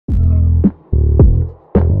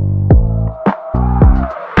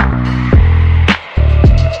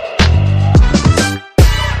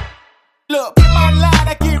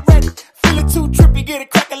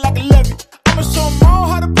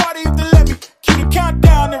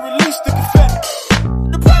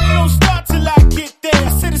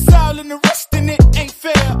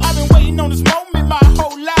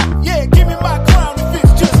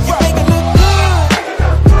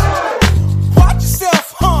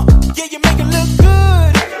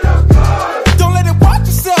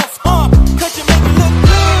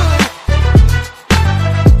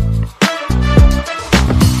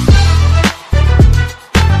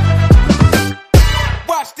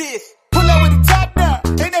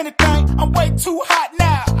way too hot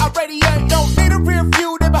now. I radiate, don't need a rear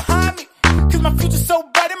view, they're behind me. Cause my future's so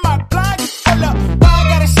bright in my blind. Hold up, why I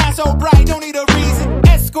gotta shine so bright, don't need a reason.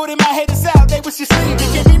 Escorting my haters out, they wish you see me.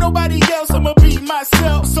 Can't be nobody else, I'ma be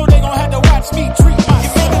myself. So they gon' have to watch me treat